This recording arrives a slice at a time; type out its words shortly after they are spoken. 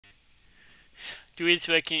Today's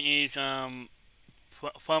question is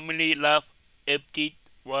family life update.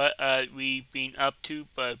 What are we been up to?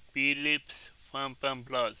 By Phillips from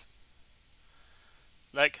Plus.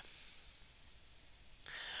 Like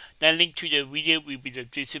the link to the video will be the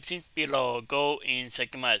description below. Go in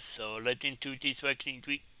second match. So let's into this question in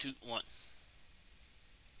 3, 2, 1.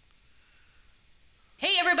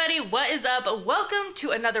 Hey everybody, what is up? Welcome to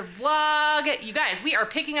another vlog. You guys, we are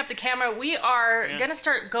picking up the camera. We are gonna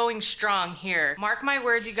start going strong here. Mark my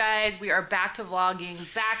words, you guys. We are back to vlogging,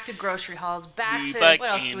 back to grocery hauls, back to what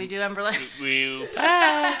else do we do, Emberlyn?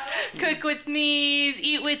 Cook with me's,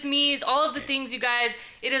 eat with me's, all of the things, you guys.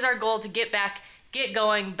 It is our goal to get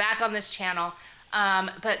going back on this channel.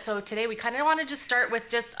 But so today we kind of want to just start with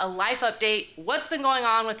just a life update. What's been going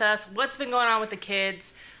on with us? What's been going on with the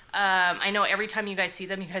kids? I know every time you guys see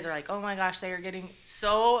them, you guys are like, oh my gosh, they are getting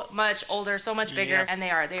so much older, so much bigger, and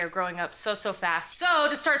they are growing up so fast. So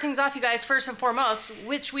to start things off, you guys, first and foremost,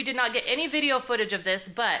 which we did not get any video footage of this,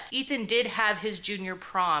 but Ethan did have his junior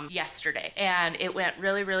prom yesterday, and it went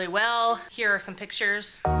really, really well. Here are some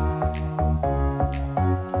pictures.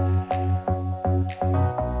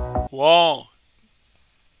 Wow.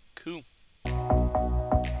 Cool.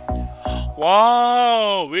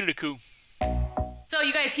 Wow, really cool. So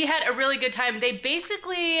you guys, he had a really good time. They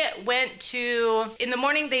basically went to, in the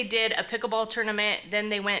morning they did a pickleball tournament, then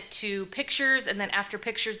they went to pictures, and then after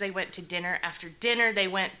pictures they went to dinner. After dinner they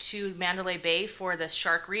went to Mandalay Bay for the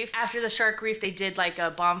shark reef. After the shark reef they did like a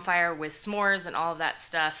bonfire with s'mores and all of that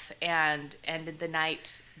stuff and ended the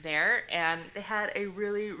night there, and they had a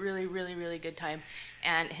really good time,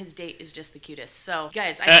 and his date is just the cutest. So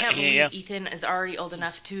guys, I can't believe Ethan is already old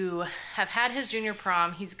enough to have had his junior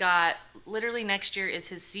prom. He's got, literally next year is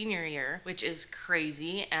his senior year, which is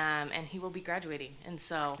crazy, and he will be graduating, and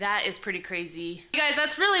so that is pretty crazy. You guys,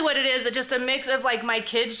 that's really what it is. It's just a mix of like my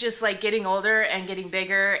kids just like getting older and getting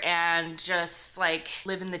bigger and just like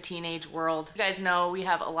living the teenage world. You guys know we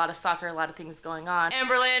have a lot of soccer, a lot of things going on.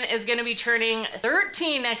 Emberlyn is gonna be turning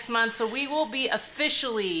 13 next month, so we will be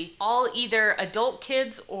officially all either adult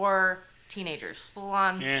kids or teenagers, full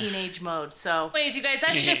on teenage mode. So anyways, you guys,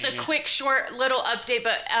 that's just a quick short little update,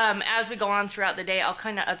 but as we go on throughout the day, I'll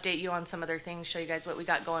kind of update you on some other things, show you guys what we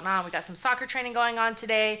got going on. We got some soccer training going on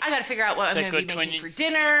today. I got to figure out what I'm going to be making for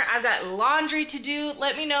dinner. I've got laundry to do.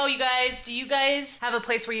 Let me know, you guys, do you guys have a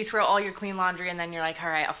place where you throw all your clean laundry and then you're like, all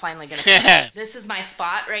right, I'm finally gonna This is my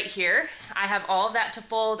spot right here. I have all of that to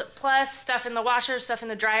fold, plus stuff in the washer, stuff in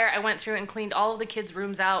the dryer. I went through and cleaned all of the kids'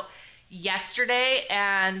 rooms out yesterday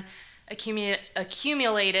and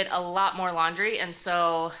accumulated a lot more laundry, and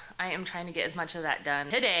so I am trying to get as much of that done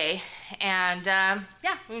today. And yeah,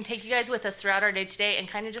 we're gonna take you guys with us throughout our day today and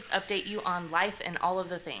kind of just update you on life and all of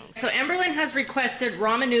the things. So Emberlyn has requested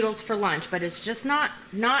ramen noodles for lunch, but it's just not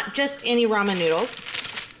just any ramen noodles.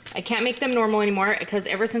 I can't make them normal anymore because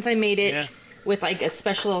ever since I made it with like a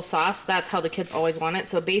special little sauce, that's how the kids always want it.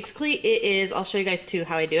 So basically it is, I'll show you guys too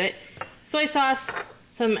how I do it. Soy sauce,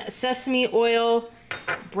 some sesame oil,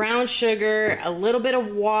 brown sugar, a little bit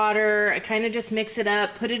of water. I kind of just mix it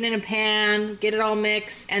up, put it in a pan, get it all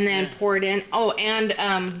mixed, and then pour it in. Oh,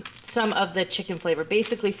 and some of the chicken flavor.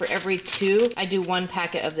 Basically for every 2, I do 1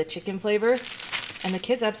 packet of the chicken flavor. And the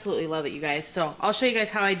kids absolutely love it, you guys. So I'll show you guys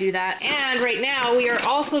how I do that. And right now we are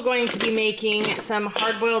also going to be making some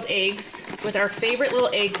hard-boiled eggs with our favorite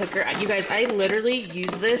little egg cooker. You guys, I literally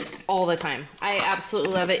use this all the time. I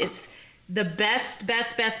absolutely love it. It's the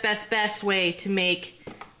best way to make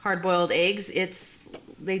hard-boiled eggs.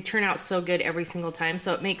 They turn out so good every single time.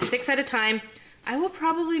 So it makes 6 at a time. I will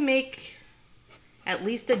probably make at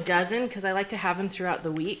least a dozen because I like to have them throughout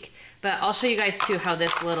the week. But I'll show you guys too how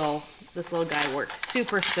this little guy works.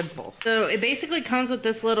 Super simple. So it basically comes with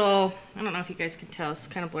this little, I don't know if you guys can tell, it's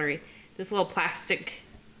kind of blurry. This little plastic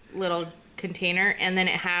little container, and then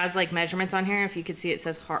it has like measurements on here. If you could see, it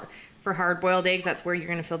says for hard-boiled eggs, that's where you're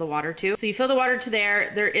gonna fill the water to. So you fill the water to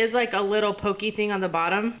there. There is like a little pokey thing on the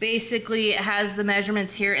bottom. Basically, it has the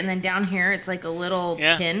measurements here, and then down here, it's like a little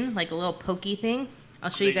pin, like a little pokey thing. I'll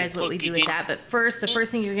show you guys what we do with that. But first, the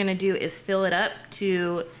first thing you're gonna do is fill it up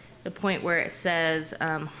to the point where it says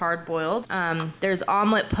hard-boiled. There's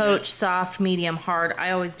omelet, poach, soft, medium, hard. I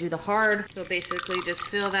always do the hard. So basically, just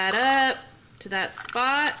fill that up to that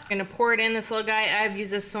spot. I'm gonna pour it in this little guy. I've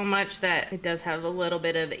used this so much that it does have a little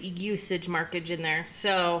bit of usage markage in there.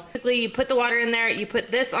 So basically you put the water in there, you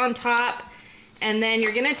put this on top, and then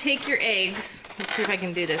you're gonna take your eggs. Let's see if I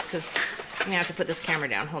can do this because I'm gonna have to put this camera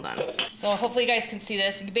down, hold on. So hopefully you guys can see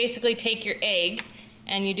this. You basically take your egg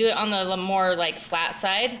and you do it on the more like flat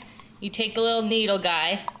side. You take the little needle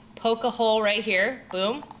guy, poke a hole right here,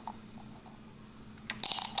 boom.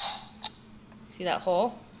 See that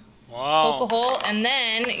hole? Wow. Poke a hole, and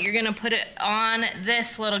then you're gonna put it on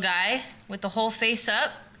this little guy with the whole face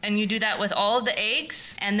up. And you do that with all of the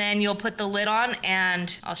eggs, and then you'll put the lid on,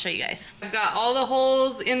 and I'll show you guys. I've got all the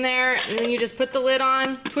holes in there, and then you just put the lid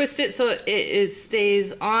on, twist it so it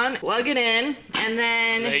stays on, plug it in, and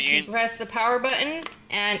then you press the power button,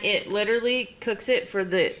 and it literally cooks it for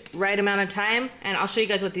the right amount of time. And I'll show you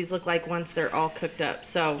guys what these look like once they're all cooked up.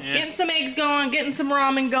 So getting some eggs going, getting some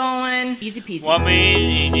ramen going, easy peasy. Well, I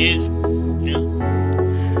mean, it is,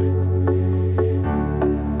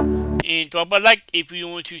 and drop a like if you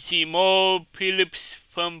want to see more Philips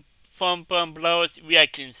from Blow's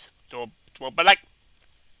reactions. Drop a like.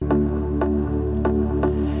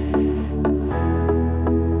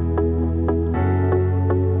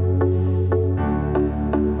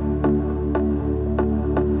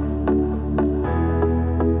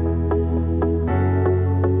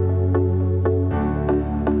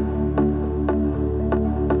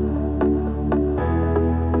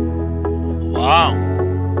 Wow.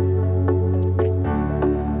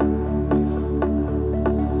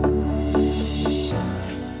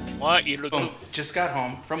 What? You look good. Just got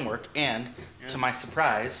home from work, and to my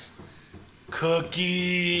surprise,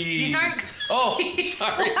 cookies. These aren't Oh,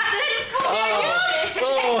 sorry.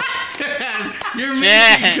 Oh, You're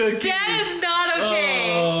making cookies. That is not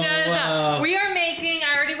okay. Oh, That is wow. not. We are making,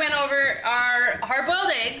 I already went over our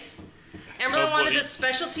hard-boiled eggs. Amberlyn wanted the boys.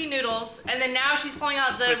 specialty noodles, and then now she's pulling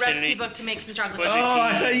out the Specialty- recipe book to make some chocolate specialty- Oh,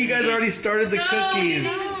 I thought you guys already started the No, cookies. we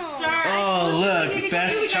didn't start. Oh, look,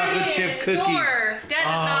 best chocolate chip cookies. Snore. Dad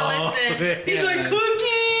does not listen. man. He's like,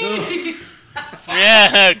 cookies! Yeah,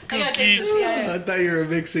 I gotta take cookies. this, yeah. I thought you were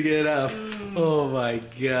mixing it up. Oh my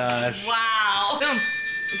gosh. Wow. Boom.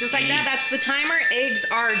 Just like that, that's the timer. Eggs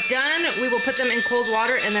are done. We will put them in cold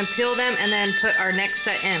water and then peel them and then put our next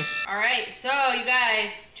set in. All right, so you guys,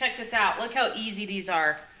 check this out. Look how easy these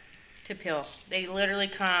are to peel. They literally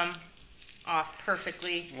come off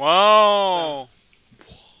perfectly. Wow.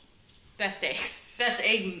 Best eggs. Best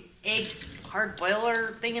egg hard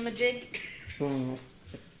boiler thingamajig.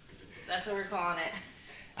 That's what we're calling it.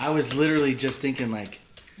 I was literally just thinking like,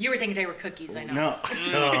 You were thinking they were cookies, I know. no.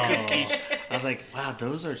 Cookies. I was like, wow,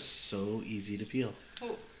 those are so easy to peel.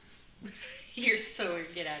 Oh. You're so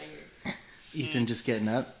weird. Get out of here. Ethan just getting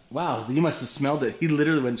up. Wow, you must have smelled it. He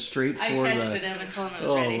literally went straight for I the. texted him and told him it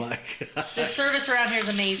was Oh ready. my god. The service around here is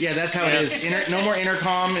amazing. Yeah, that's how it is. No more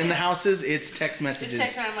intercom in the houses. It's text messages.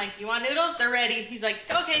 Text him, I'm like, you want noodles? They're ready. He's like,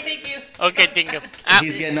 okay, thank you. Okay, thank you.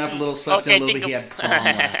 He's getting up a little, slept in a little bit. He had prom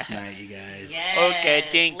last night, you guys. Yes, Okay,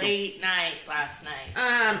 thank you. late night last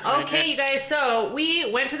night. Okay, you guys, so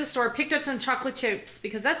we went to the store, picked up some chocolate chips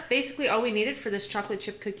because that's basically all we needed for this chocolate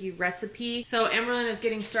chip cookie recipe. So Amberlyn is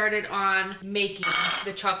getting started on making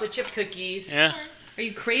the chocolate chip cookies. Yeah. Are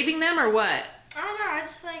you craving them or what? I don't know. I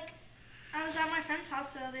just I was at my friend's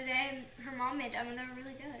house the other day and her mom made them and they were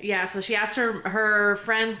really good. Yeah, so she asked her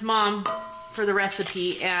friend's mom for the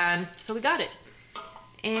recipe, and so we got it.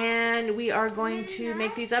 And we are going to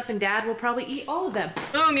make these up, and Dad will probably eat all of them.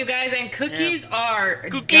 Boom, you guys, and cookies are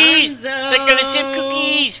Cookies. donezo. Chocolate chip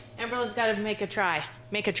cookies. Amberlyn's got to make a try.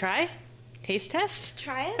 Make a try? Taste test?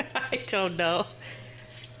 Try it. I don't know.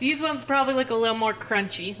 These ones probably look a little more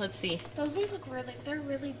crunchy. Let's see. Those ones look they're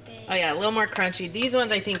really big. Oh yeah, a little more crunchy. These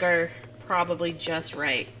ones I think are probably just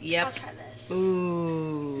right. I'll Yep. try this.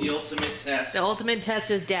 Ooh. The ultimate test. The ultimate test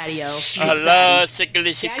is Daddy-O. I love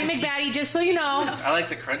chocolate chip Daddy cookies. McBaddy, just so you know, I like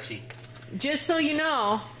the crunchy. just so you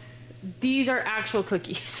know, these are actual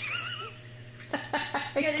cookies.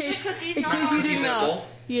 In Yeah, these case- are cookies, in not case you cookies didn't in a know. bowl?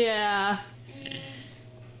 Yeah.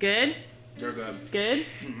 Good? They're good. Good?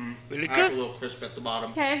 Really I like a good. little crisp at the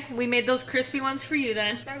bottom. Okay, we made those crispy ones for you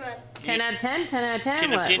then. They're good. 10 out of 10? 10 out of 10?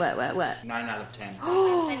 10 out of 10. What? 9 out of 10. Say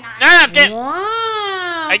nine. Nah, I'm dead.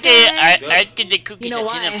 Wow. I did. okay. I did the cookies You know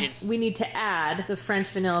at 10 out of why? 10. We need to add the French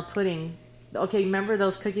vanilla pudding. Okay, remember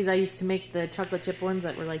those cookies I used to make, the chocolate chip ones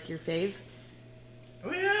that were like your fave?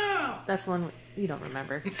 Oh yeah. That's the one you don't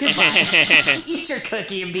remember. Goodbye. Eat your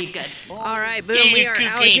cookie and be good. All right, boom. Eat We your are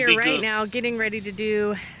out cookie and here be right good. now getting ready to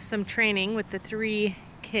do some training with the 3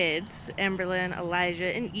 kids, Amberlyn, Elijah,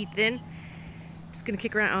 and Ethan. Just going to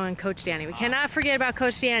kick around on Coach Danny. We cannot forget about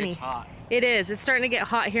Coach Danny. It's hot. It is. It's starting to get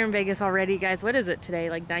hot here in Vegas already, guys. What is it today?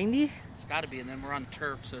 Like 90? It's got to be, and then we're on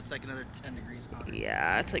turf, so it's like another 10 degrees hotter.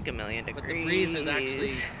 Yeah, it's like a million But degrees. the breeze is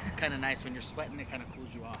actually kind of nice when you're sweating. It kind of cools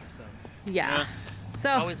you off. So Yeah. So,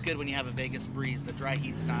 always good when you have a Vegas breeze. The dry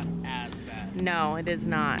heat's not as bad. no, it is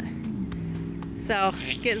not. So,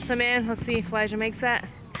 getting some in. Let's see if Elijah makes that.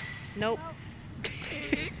 Nope.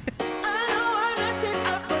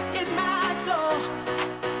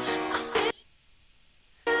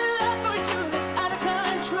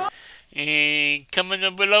 And comment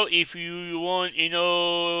down below if you want,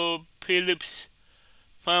 Philip's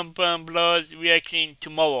Fun Fun Blogs reaction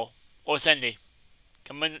tomorrow or Sunday.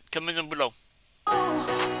 Comment down below.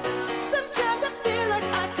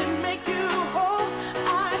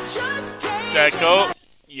 Psycho.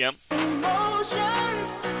 Yep.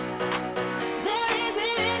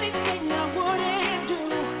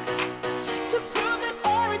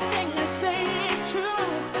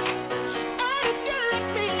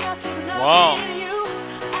 Wow.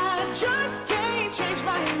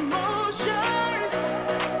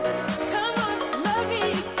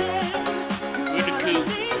 Really cool.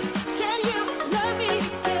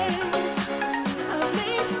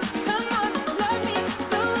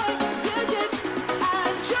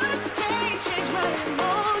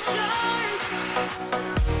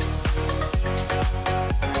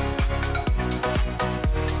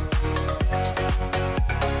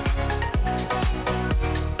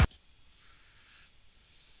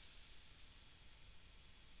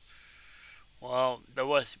 Wow, that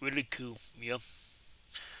was really cool. Yep.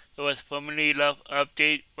 That was Family Love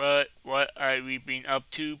Update. What are we been up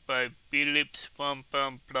to by Philip's Fun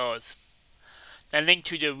Fun Plus. The link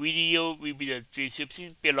to the video will be in the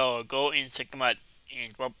description below. Go and check them out.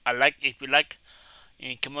 And drop a like if you like.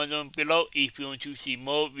 And comment down below if you want to see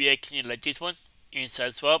more reactions like this one. And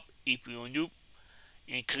subscribe if you want to.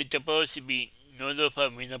 And click the bell to be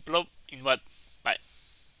notified when I upload. And what? Bye.